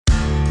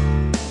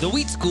The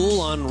Wheat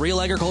School on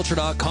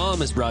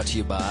RealAgriculture.com is brought to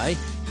you by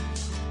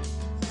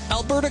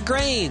Alberta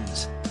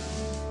Grains,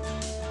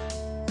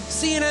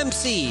 C&M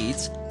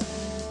Seeds,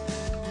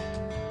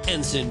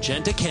 and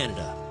Syngenta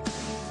Canada.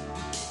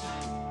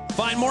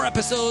 Find more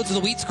episodes of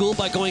The Wheat School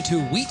by going to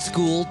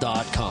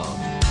wheatschool.com.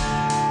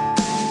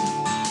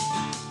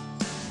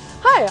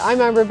 Hi,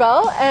 I'm Amber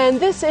Bell, and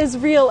this is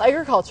Real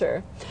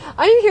Agriculture.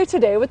 I am here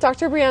today with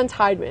Dr. Breanne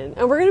Tidemann,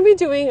 and we're going to be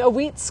doing a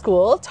wheat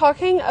school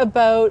talking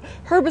about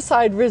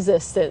herbicide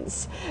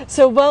resistance.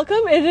 So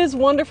welcome. It is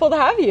wonderful to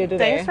have you today.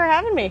 Thanks for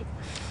having me.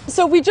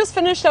 So we just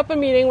finished up a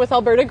meeting with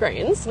Alberta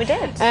Grains. We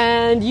did.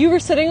 And you were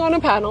sitting on a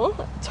panel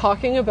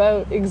talking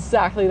about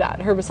exactly that,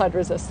 herbicide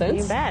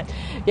resistance. You bet.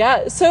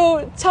 Yeah,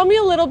 so tell me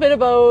a little bit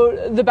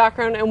about the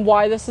background and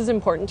why this is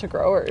important to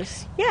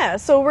growers. Yeah,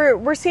 so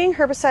we're seeing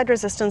herbicide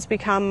resistance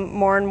become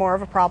more and more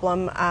of a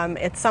problem.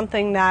 It's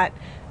something that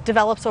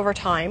develops over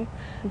time.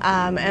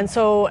 And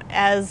so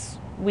as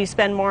we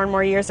spend more and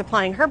more years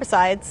applying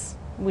herbicides,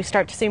 we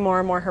start to see more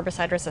and more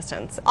herbicide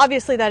resistance.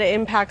 Obviously that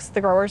impacts the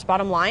grower's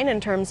bottom line in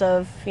terms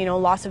of,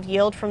 loss of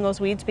yield from those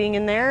weeds being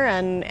in there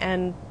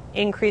and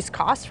increased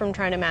costs from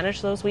trying to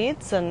manage those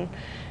weeds, and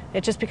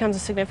it just becomes a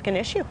significant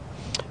issue.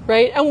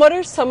 Right, and what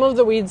are some of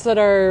the weeds that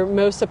are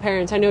most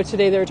apparent? I know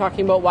today they were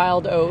talking about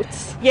wild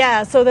oats.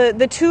 Yeah, so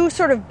the two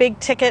sort of big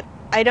ticket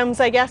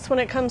items, I guess, when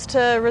it comes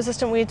to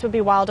resistant weeds would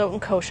be wild oat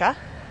and kochia.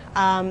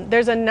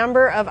 There's a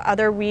number of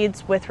other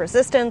weeds with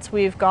resistance.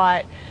 We've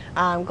got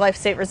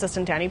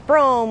glyphosate-resistant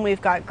anti-brome.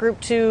 We've got group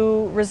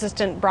 2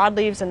 resistant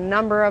broadleaves, a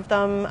number of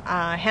them,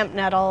 hemp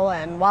nettle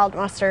and wild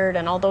mustard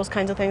and all those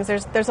kinds of things.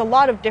 There's a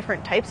lot of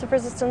different types of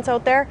resistance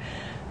out there.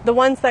 The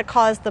ones that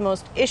cause the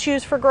most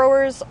issues for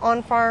growers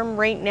on farm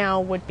right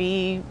now would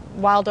be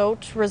wild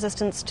oat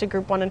resistance to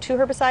group 1 and 2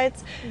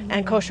 herbicides,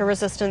 and kochia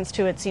resistance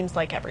to, it seems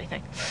like,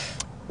 everything.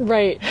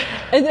 Right.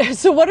 And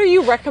so what are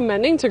you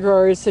recommending to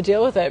growers to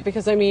deal with it?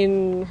 Because,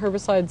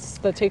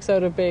 herbicides, that takes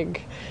out a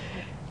big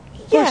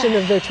portion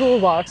of their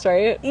toolbox,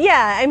 right?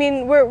 Yeah,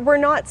 we're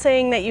not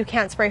saying that you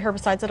can't spray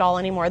herbicides at all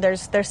anymore.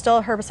 There's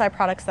still herbicide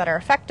products that are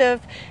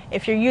effective.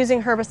 If you're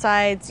using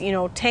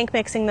herbicides, tank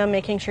mixing them,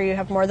 making sure you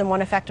have more than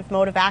one effective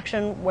mode of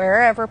action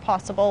wherever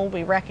possible.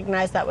 We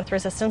recognize that with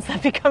resistance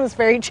that becomes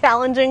very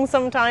challenging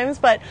sometimes,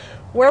 but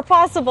where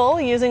possible,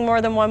 using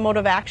more than one mode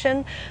of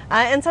action.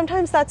 And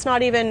sometimes that's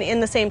not even in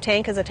the same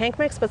tank as a tank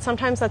mix, but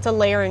sometimes that's a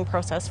layering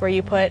process where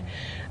you put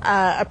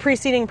a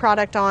preceding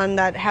product on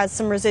that has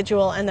some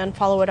residual and then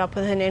follow it up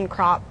with an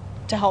in-crop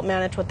to help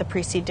manage what the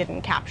pre-seed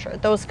didn't capture.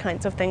 Those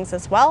kinds of things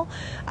as well.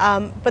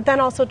 But then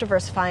also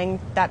diversifying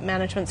that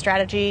management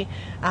strategy,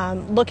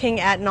 looking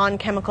at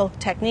non-chemical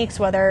techniques,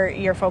 whether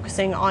you're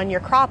focusing on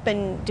your crop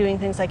and doing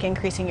things like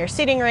increasing your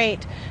seeding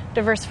rate,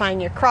 diversifying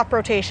your crop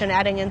rotation,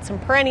 adding in some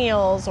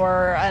perennials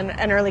or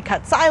an early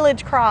cut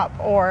silage crop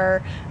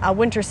or a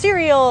winter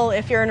cereal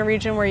if you're in a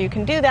region where you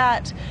can do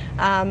that.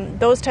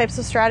 Those types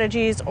of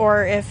strategies,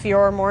 or if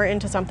you're more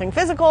into something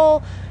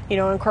physical,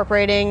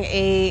 incorporating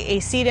a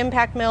seed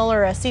impact mill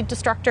or a seed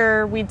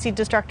destructor. Weed seed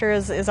destructor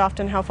is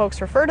often how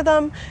folks refer to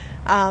them.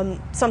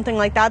 Something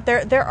like that.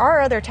 There are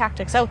other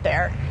tactics out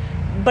there,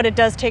 but it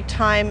does take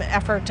time,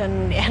 effort,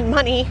 and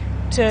money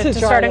to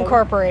start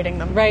incorporating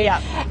them. Right.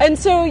 Yeah. And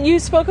so you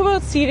spoke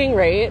about seeding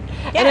rate,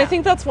 and I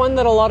think that's one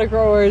that a lot of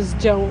growers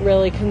don't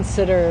really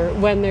consider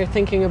when they're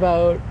thinking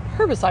about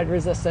herbicide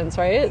resistance,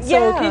 right?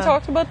 So can you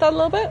talk about that a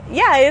little bit?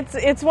 Yeah,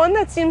 it's one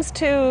that seems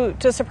to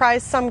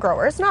surprise some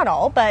growers, not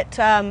all, but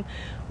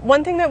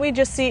one thing that we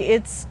just see,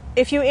 it's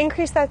if you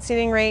increase that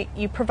seeding rate,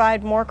 you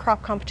provide more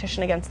crop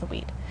competition against the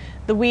weed.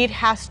 The weed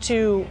has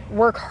to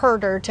work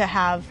harder to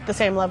have the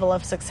same level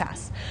of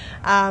success.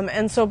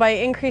 And so by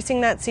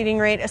increasing that seeding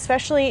rate,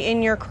 especially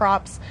in your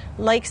crops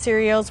like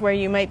cereals where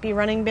you might be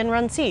running bin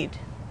run seed,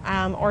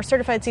 or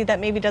certified seed that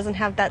maybe doesn't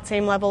have that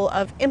same level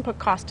of input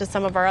cost as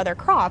some of our other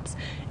crops,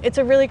 it's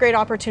a really great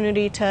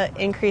opportunity to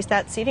increase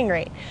that seeding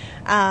rate.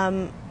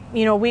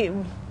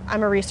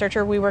 I'm a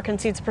researcher. We work in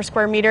seeds per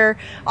square meter.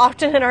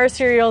 Often in our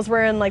cereals,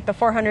 we're in like the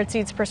 400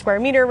 seeds per square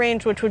meter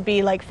range, which would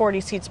be like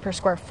 40 seeds per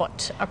square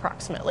foot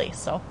approximately.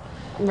 So.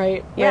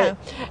 Right. Yeah. Right.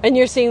 And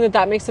you're seeing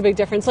that makes a big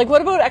difference. Like,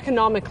 what about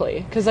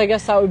economically? Because I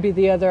guess that would be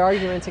the other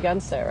argument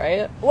against it,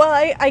 right? Well,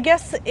 I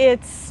guess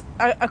it's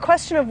a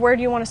question of where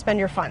do you want to spend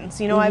your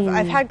funds.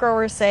 I've had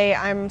growers say,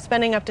 I'm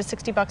spending up to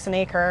 $60 an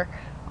acre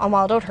on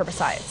wild oat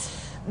herbicides.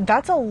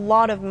 That's a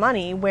lot of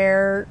money.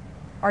 Where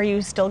are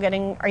you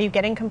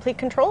getting complete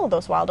control of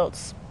those wild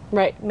oats?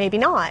 Right. Maybe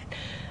not.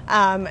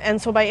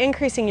 And so by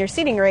increasing your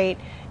seeding rate,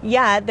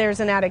 there's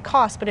an added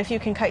cost, but if you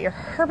can cut your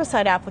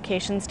herbicide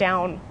applications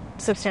down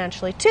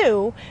substantially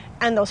too,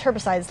 and those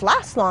herbicides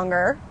last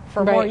longer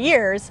for more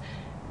years,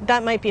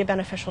 that might be a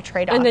beneficial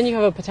trade-off. And then you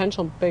have a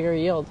potential bigger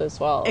yield as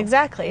well.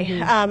 Exactly.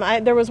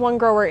 There was one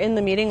grower in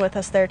the meeting with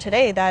us there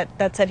today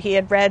that said he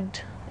had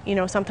read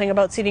something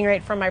about seeding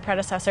rate from my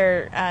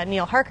predecessor,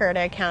 Neil Harker at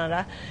Ag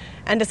Canada,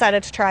 and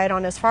decided to try it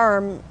on his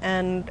farm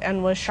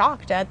and was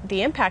shocked at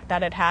the impact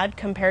that it had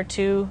compared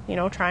to,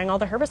 trying all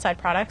the herbicide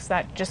products,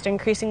 that just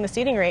increasing the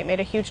seeding rate made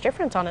a huge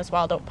difference on his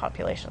wild oat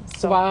populations.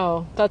 So,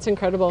 wow, that's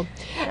incredible.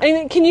 Yeah.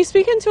 And can you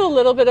speak into a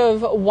little bit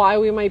of why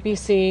we might be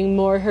seeing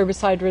more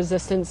herbicide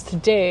resistance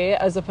today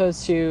as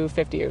opposed to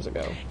 50 years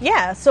ago?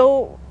 Yeah,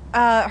 so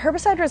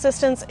herbicide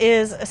resistance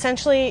is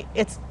essentially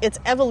it's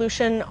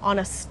evolution on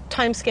a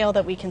time scale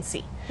that we can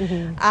see.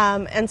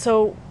 And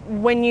so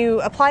when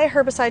you apply a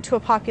herbicide to a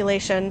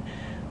population,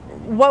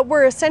 what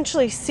we're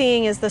essentially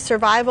seeing is the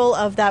survival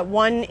of that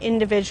one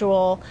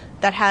individual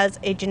that has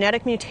a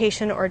genetic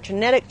mutation or a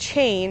genetic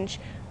change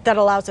that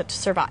allows it to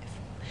survive.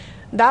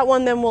 That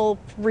one then will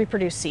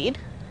reproduce seed,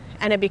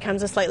 and it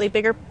becomes a slightly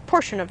bigger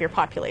portion of your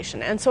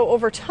population. And so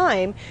over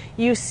time,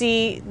 you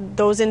see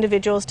those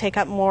individuals take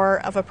up more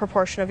of a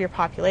proportion of your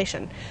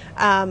population.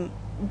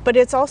 But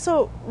it's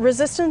also,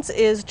 resistance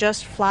is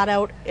just flat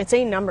out, it's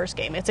a numbers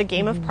game. It's a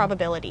game of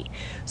probability.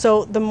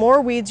 So the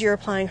more weeds you're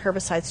applying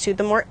herbicides to,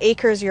 the more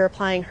acres you're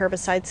applying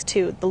herbicides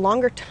to, the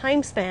longer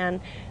time span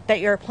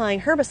that you're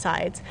applying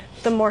herbicides,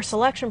 the more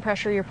selection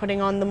pressure you're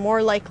putting on, the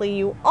more likely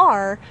you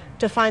are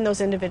to find those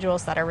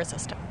individuals that are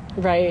resistant.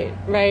 Right.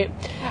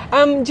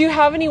 Do you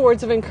have any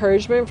words of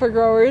encouragement for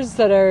growers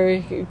that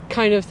are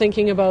kind of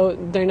thinking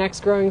about their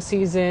next growing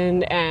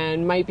season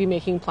and might be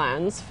making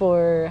plans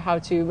for how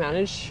to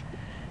manage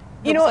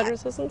herbicide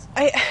resistance?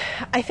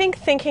 I think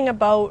thinking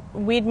about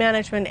weed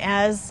management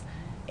as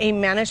a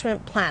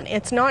management plan.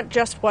 It's not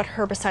just what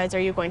herbicides are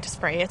you going to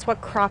spray, it's what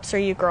crops are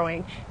you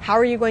growing. How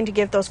are you going to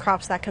give those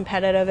crops that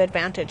competitive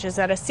advantage? Is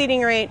that a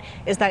seeding rate?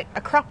 Is that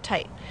a crop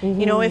type?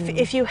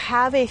 If you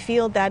have a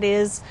field that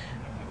is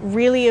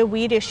really a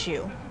weed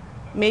issue,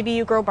 maybe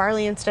you grow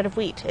barley instead of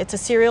wheat. It's a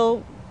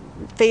cereal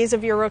phase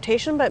of your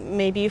rotation, but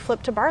maybe you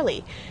flip to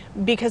barley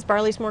because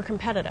barley's more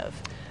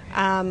competitive.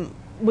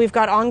 We've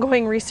got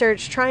ongoing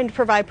research trying to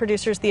provide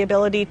producers the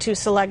ability to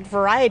select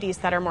varieties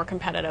that are more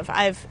competitive.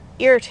 I've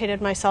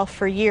irritated myself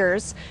for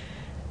years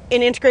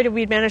in integrated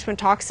weed management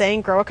talks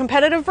saying, grow a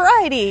competitive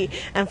variety.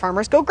 And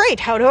farmers go,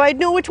 great, how do I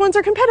know which ones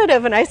are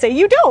competitive? And I say,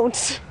 you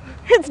don't.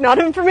 It's not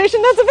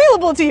information that's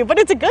available to you, but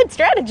it's a good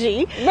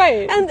strategy.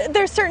 Right. And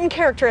there's certain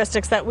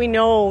characteristics that we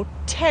know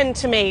tend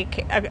to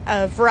make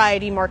a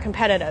variety more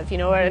competitive.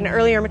 An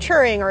earlier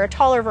maturing or a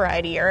taller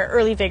variety or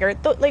early vigor.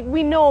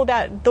 We know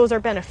that those are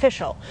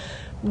beneficial.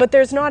 But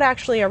there's not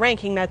actually a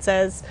ranking that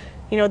says,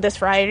 this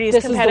variety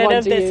is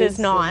competitive, this is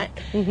not,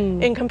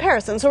 in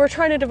comparison. So we're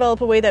trying to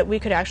develop a way that we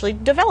could actually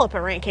develop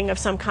a ranking of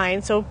some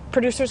kind so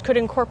producers could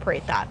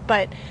incorporate that.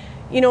 But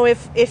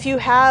if you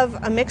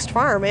have a mixed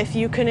farm, if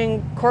you can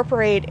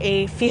incorporate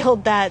a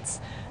field that's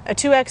a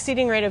 2x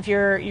seeding rate of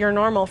your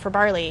normal for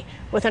barley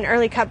with an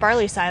early cut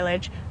barley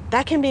silage,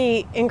 that can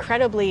be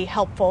incredibly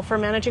helpful for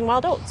managing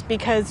wild oats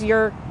because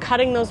you're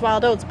cutting those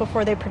wild oats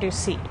before they produce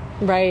seed.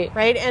 Right.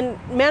 And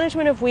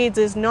management of weeds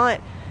is not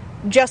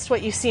just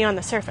what you see on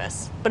the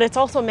surface, but it's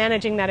also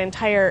managing that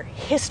entire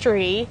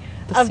history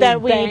of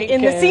that weed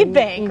in the seed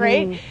bank,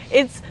 right?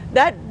 It's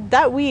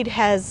that weed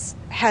has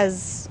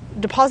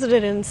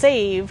deposited and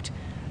saved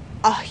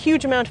a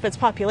huge amount of its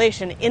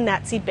population in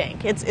that seed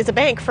bank. It's a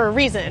bank for a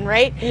reason,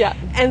 right? Yeah.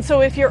 And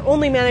so if you're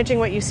only managing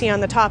what you see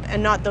on the top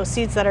and not those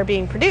seeds that are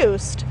being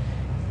produced,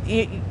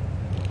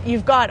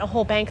 you've got a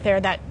whole bank there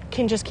that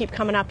can just keep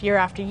coming up year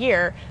after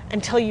year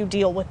until you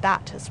deal with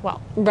that as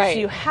well. Right. So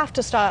you have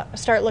to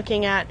start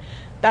looking at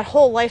that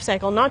whole life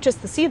cycle, not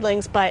just the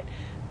seedlings, but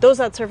those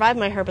that survive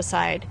my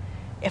herbicide.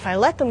 If I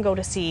let them go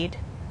to seed,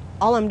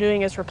 all I'm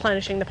doing is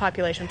replenishing the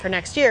population for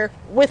next year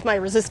with my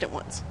resistant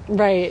ones.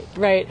 Right.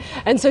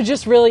 And so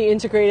just really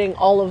integrating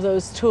all of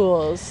those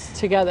tools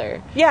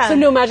together. Yeah. So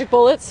no magic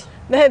bullets?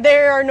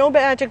 There are no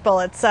magic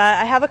bullets.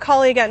 I have a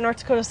colleague at North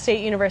Dakota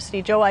State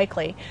University, Joe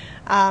Eichley,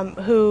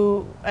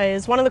 who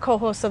is one of the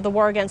co-hosts of the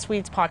War Against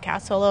Weeds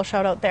podcast, so a little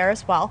shout out there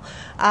as well.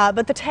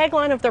 But the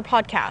tagline of their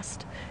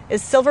podcast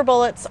is silver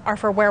bullets are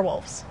for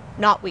werewolves,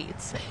 not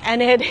weeds.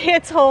 And it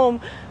hits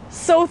home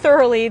so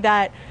thoroughly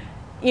that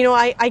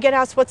I get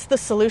asked what's the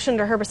solution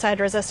to herbicide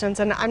resistance,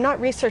 and I'm not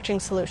researching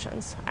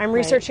solutions. I'm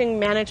researching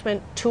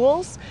management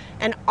tools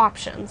and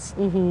options.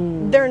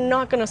 They're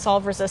not going to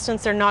solve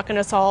resistance. They're not going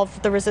to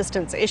solve the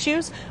resistance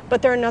issues,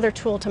 but they're another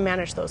tool to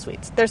manage those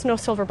weeds. There's no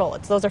silver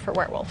bullets. Those are for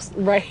werewolves.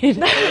 Right.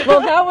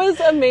 Well, that was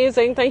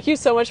amazing. Thank you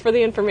so much for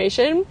the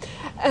information.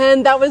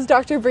 And that was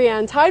Dr.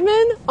 Breanne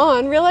Tidemann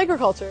on Real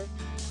Agriculture.